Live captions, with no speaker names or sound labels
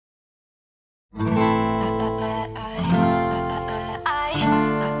You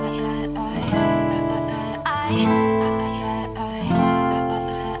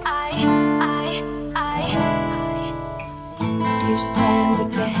stand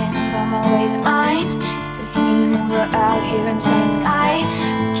with your hand on my waistline to see me, we're out here in plain sight.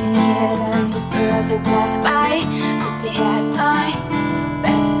 We can hear them whisper as we pass by. It's a bad sign,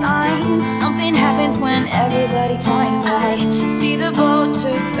 bad sign. Something happens when everybody finds I see the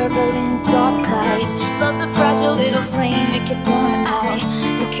vultures circling dark light. Love's a fragile little flame, it could burn out,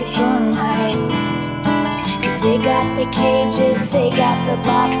 it could burn out. Cause they got the cages, they got the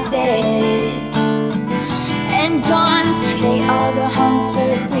boxes and guns. They are the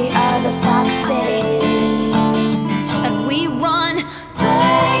hunters, we are the foxes, and we run,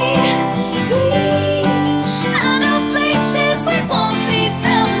 baby. I know places we won't be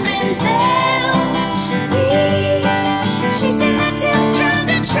found, and they'll be chasing their tails, trying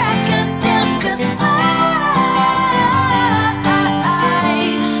to track us down. Cause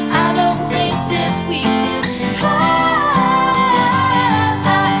I know places we can hide.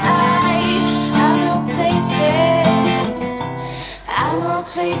 I know places, I know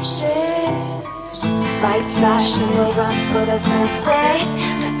places. Lights flash and we'll run for the fences.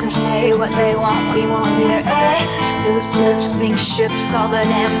 Let them say what they want, we won't their eggs. Loose lips sink ships all the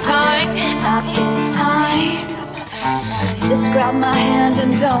damn time. Not this time. Just grab my hand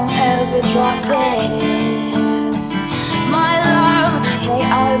and don't ever drop it. My love, they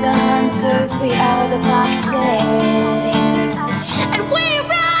are the hunters, we are the foxes, and we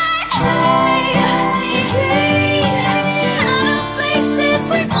run, hey, hey.